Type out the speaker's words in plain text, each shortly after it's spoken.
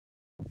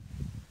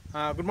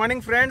Good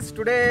morning friends.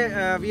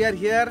 Today we are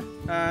here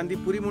in the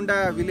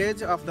Purimunda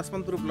village of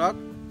Dasmanpur block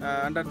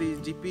under the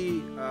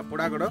GP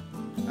Podagado.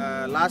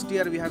 Last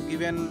year we have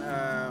given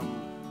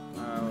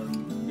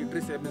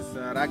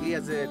Ragi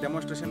as a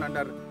demonstration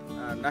under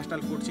National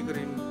Food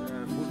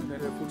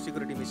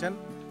Security Mission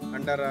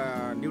under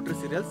Nutri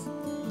Cereals.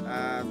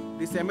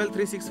 This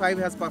ML-365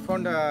 has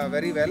performed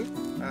very well.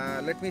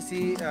 Let me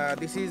see,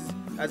 this is,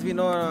 as we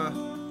know,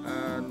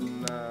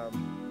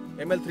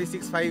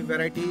 ML-365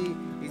 variety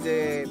is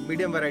a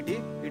medium variety.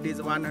 It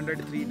is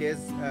 103 days,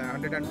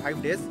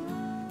 105 days,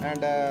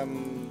 and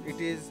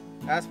it is,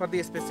 as per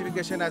the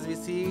specification, as we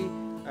see,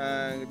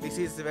 this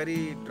is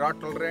very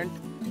drought tolerant,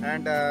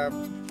 and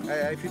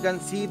if you can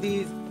see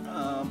these,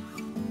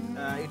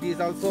 it is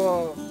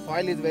also,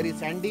 soil is very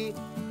sandy,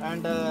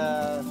 and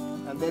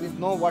there is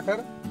no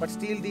water, but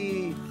still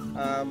the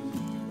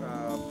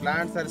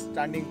plants are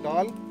standing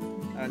tall.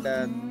 And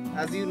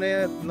as you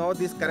know,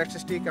 this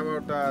characteristic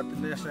about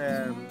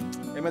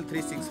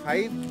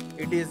ML-365,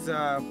 it is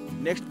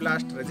next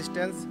blast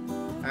resistance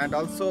and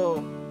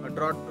also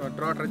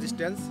drought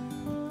resistance,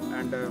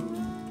 and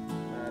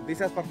this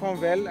has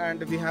performed well,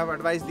 and we have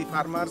advised the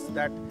farmers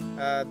that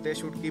they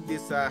should keep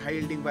this high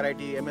yielding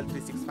variety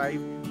ML-365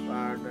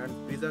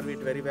 and preserve it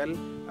very well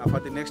for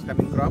the next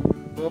coming crop.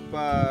 Hope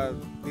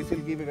this will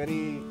give a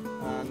very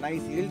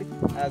nice yield,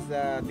 as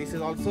this is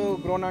also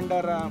grown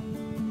under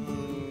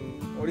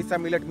Odisha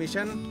Millet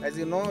Mission. As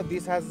you know,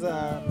 this has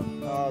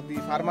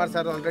the farmers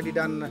have already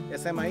done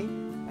SMI,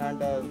 and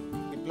the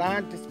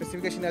plant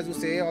specification, as you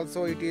say,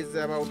 also it is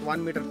about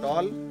 1 meter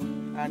tall,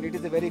 and it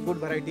is a very good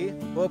variety.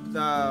 Hope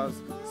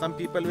some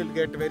people will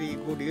get very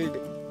good yield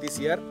this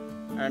year.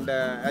 And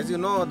as you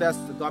know, the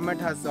government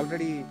has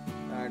already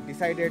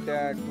decided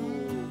to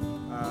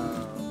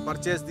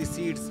purchase the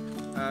seeds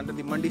under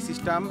the mandi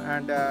system,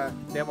 and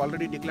they have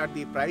already declared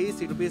the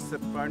price. It will be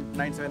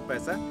 0.97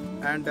 paisa,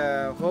 and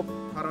hope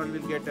farmer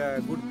will get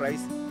a good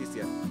price this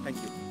year. Thank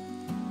you.